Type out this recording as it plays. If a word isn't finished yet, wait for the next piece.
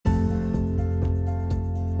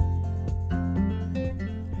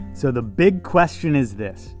So the big question is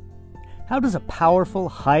this: how does a powerful,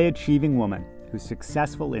 high-achieving woman who's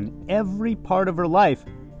successful in every part of her life,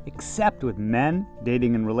 except with men,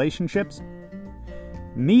 dating, and relationships,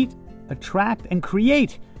 meet, attract, and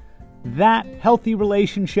create that healthy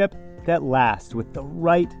relationship that lasts with the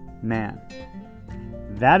right man?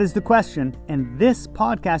 That is the question, and this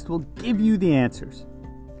podcast will give you the answers.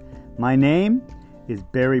 My name is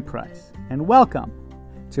Barry Price, and welcome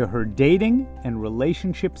to Her Dating and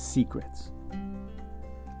Relationship Secrets.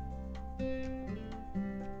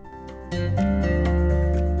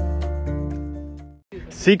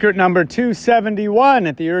 Secret number 271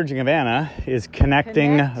 at the urging of Anna is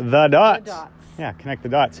connecting the dots. Yeah, connect the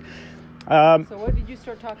dots. So what did you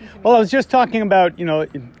start talking to me Well, I was just talking about,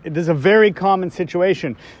 there's a very common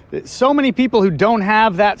situation. So many people who don't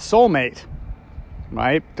have that soulmate,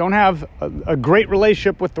 right? Don't have a great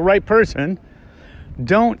relationship with the right person,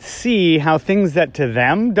 don't see how things that to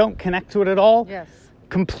them don't connect to it at all. Yes.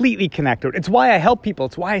 Completely connect to it. It's why I help people.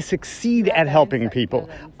 It's why I succeed at helping people.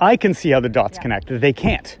 I can see how the dots connect. They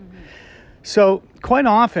can't. Mm-hmm. So quite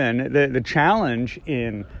often the challenge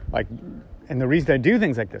and the reason I do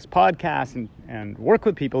things like this, podcasts and work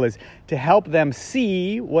with people, is to help them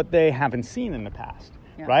see what they haven't seen in the past,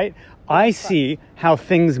 right? I see how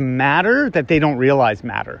things matter that they don't realize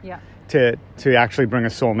matter to actually bring a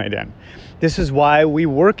soulmate in. This is why we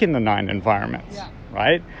work in the 9 environments,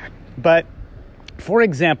 right? But for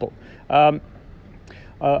example, a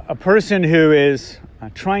person who is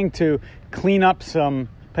trying to clean up some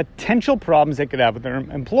potential problems they could have with their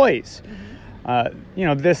employees.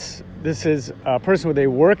 This is a person with a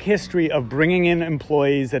work history of bringing in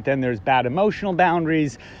employees that then there's bad emotional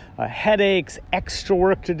boundaries, headaches, extra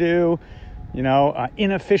work to do,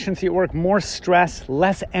 inefficiency at work, more stress,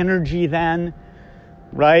 less energy than,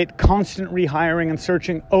 right? Constant rehiring and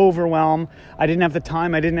searching, overwhelm. I didn't have the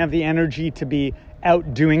time, I didn't have the energy to be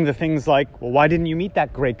out doing the things like, well, why didn't you meet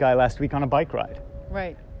that great guy last week on a bike ride?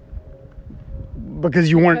 Right. Because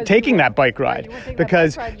you weren't taking that bike ride.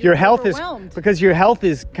 Because your health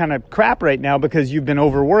is kind of crap right now because you've been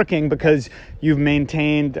overworking, because you've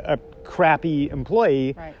maintained a crappy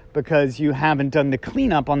employee, because you haven't done the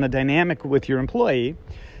cleanup on the dynamic with your employee.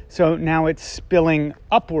 So now it's spilling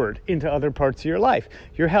upward into other parts of your life.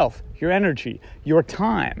 Your health, your energy, your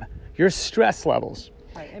time, your stress levels.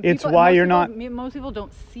 Right. It's why you're not... Most people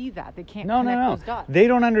don't see that. They can't connect those dots. They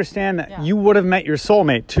don't understand that you would have met your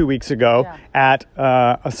soulmate 2 weeks ago at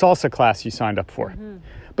a salsa class you signed up for. Mm-hmm.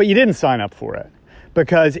 But you didn't sign up for it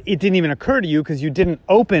because it didn't even occur to you because you didn't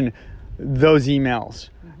open those emails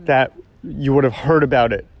that you would have heard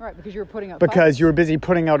about it. Right, because you were putting out Because you were busy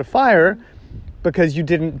putting out a fire because you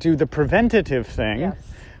didn't do the preventative thing.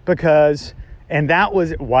 Yes. And that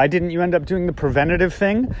was, why didn't you end up doing the preventative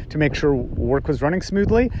thing to make sure work was running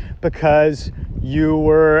smoothly? Because you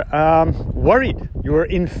were worried. You were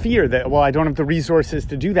in fear that, well, I don't have the resources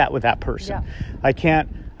to do that with that person. Yeah. I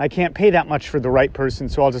can't pay that much for the right person,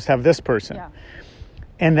 so I'll just have this person. Yeah.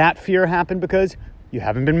 And that fear happened because you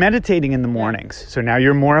haven't been meditating in the mornings. So now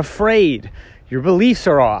you're more afraid. Your beliefs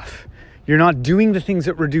are off. You're not doing the things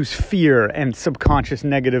that reduce fear and subconscious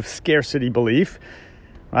negative scarcity belief.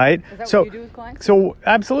 Right? Is that what you do with clients? So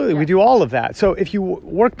absolutely, we do all of that. So if you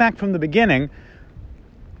work back from the beginning,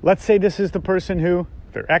 let's say this is the person who,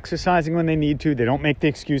 they're exercising when they need to, they don't make the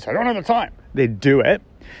excuse, I don't have the time. They do it.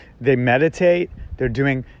 They meditate. They're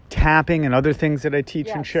doing tapping and other things that I teach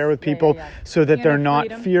and share with people so that they're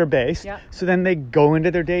not fear-based. Yeah. So then they go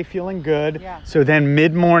into their day feeling good. Yeah. So then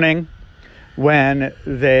mid-morning, when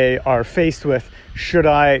they are faced with, should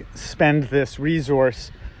I spend this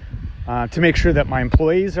resource to make sure that my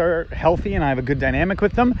employees are healthy and I have a good dynamic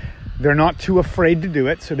with them, they're not too afraid to do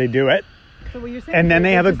it, so they do it. So what you're saying, and then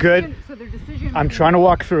they have a good... So their decision... I'm trying to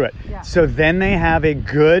walk through it. Yeah. So then they have a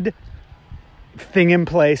good thing in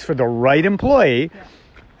place for the right employee,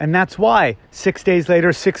 and that's why 6 days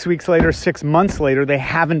later, 6 weeks later, 6 months later, they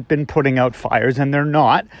haven't been putting out fires, and they're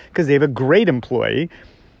not, because they have a great employee.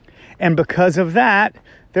 And because of that,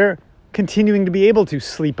 they're continuing to be able to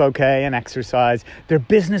sleep okay and exercise. Their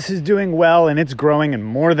business is doing well and it's growing, and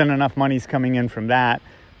more than enough money's coming in from that.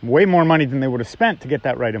 Way more money than they would have spent to get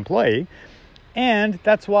that right employee. And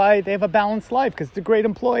that's why they have a balanced life, because they're great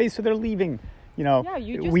employees, so they're leaving,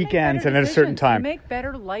 weekends and at a certain time. You make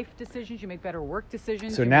better life decisions, you make better work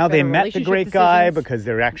decisions. So now they met the great guy because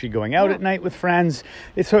they're actually going out at night with friends.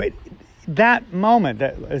 That moment,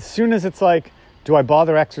 that as soon as it's like, do I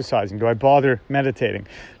bother exercising? Do I bother meditating?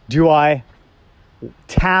 Do I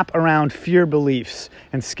tap around fear beliefs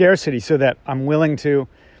and scarcity so that I'm willing to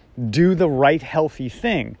do the right healthy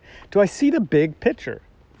thing? Do I see the big picture?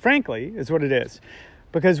 Frankly, is what it is.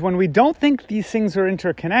 Because when we don't think these things are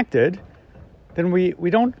interconnected, then we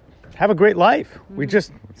don't have a great life. We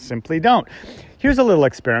just simply don't. Here's a little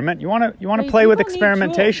experiment. You want to play with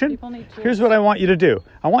experimentation? People need tools. Here's what I want you to do.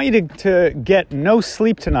 I want you to get no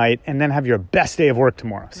sleep tonight and then have your best day of work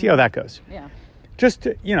tomorrow. See how that goes. Yeah. Just,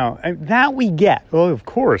 and that we get. Oh, of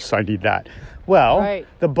course I need that. Well, Right.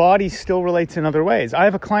 the body still relates in other ways. I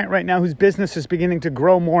have a client right now whose business is beginning to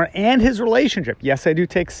grow more, and his relationship. Yes, I do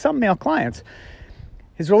take some male clients.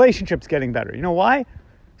 His relationship's getting better. You know why?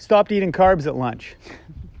 Stopped eating carbs at lunch.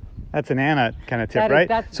 That's an Anna kind of tip, That is- right?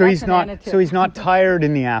 that's He's an not Anna tip. so he's not tired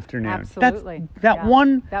in the afternoon. Absolutely. That Yeah.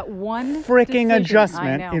 one That one freaking decision.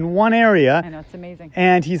 adjustment I know. in one area. I know, it's amazing.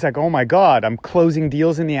 And he's like, oh my God, I'm closing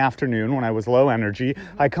deals in the afternoon when I was low energy.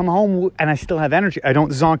 I come home and I still have energy. I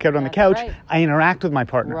don't zonk out on the That's couch. right. I interact with my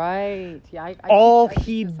partner. Right. Yeah. I All teach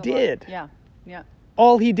he this a lot. did. Yeah. Yeah.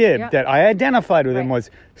 All he did Yeah. that I identified with him Right. was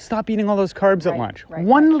stop eating all those carbs at Right, lunch. right,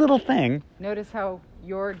 One little thing, Notice how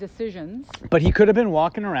your decisions. but he could have been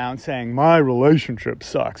walking around saying, my relationship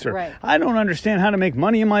sucks, or Right. I don't understand how to make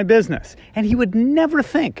money in my business. And he would never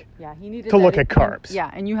think, Yeah. He needed To that look at in- carbs. Yeah.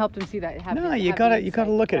 And you helped him see that. no, you gotta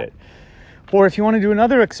look at it. Or if you want to do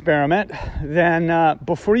another experiment, then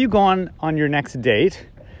before you go on your next date,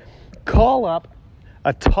 call up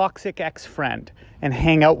a toxic ex-friend and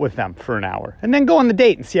hang out with them for an hour, and then go on the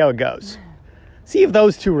date and see how it goes. See if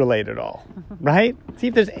those two relate at all, right? See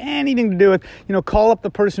if there's anything to do with, call up the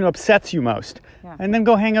person who upsets you most, Yeah. and then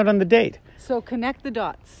go hang out on the date. So connect the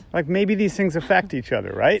dots. Like maybe these things affect each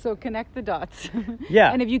other, right? So connect the dots.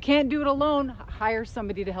 Yeah. And if you can't do it alone, hire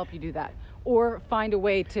somebody to help you do that, or find a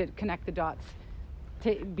way to connect the dots.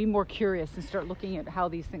 Be more curious and start looking at how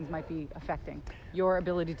these things might be affecting your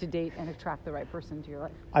ability to date and attract the right person into your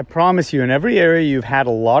life. I promise you, in every area you've had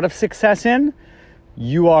a lot of success in,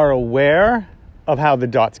 you are aware of how the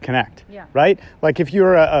dots connect, Yeah. right? Like if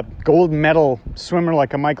you're a gold medal swimmer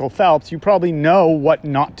like a Michael Phelps, you probably know what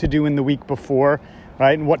not to do in the week before,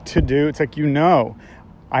 right? And what to do. It's like,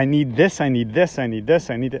 I need this, I need this, I need this,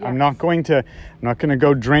 I need it. I'm not going to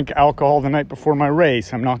go drink alcohol the night before my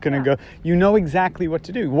race. I'm not going to go. You know exactly what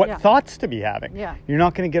to do, what Yeah. thoughts to be having. Yeah. You're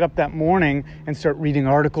not going to get up that morning and start reading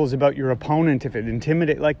articles about your opponent if it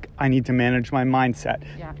intimidates. Like, I need to manage my mindset,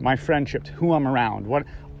 Yeah. my friendships, who I'm around,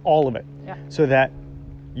 all of it, Yeah. so that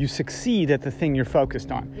you succeed at the thing you're focused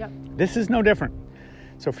on. Yep. This is no different.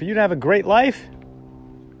 So for you to have a great life,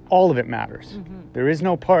 all of it matters. There is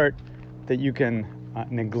no part that you can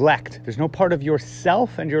neglect. There's no part of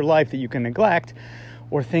yourself and your life that you can neglect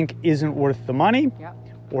or think isn't worth the money Yep.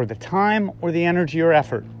 or the time or the energy or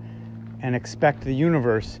effort, and expect the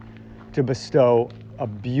universe to bestow a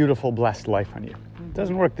beautiful, blessed life on you. It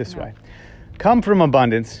doesn't work this way. Come from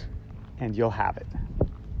abundance and you'll have it.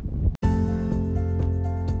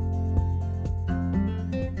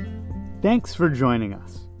 Thanks for joining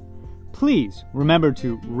us. Please remember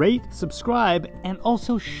to rate, subscribe, and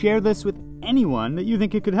also share this with anyone that you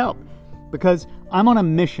think it could help, because I'm on a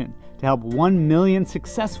mission to help 1 million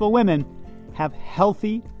successful women have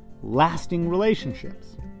healthy, lasting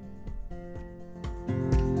relationships.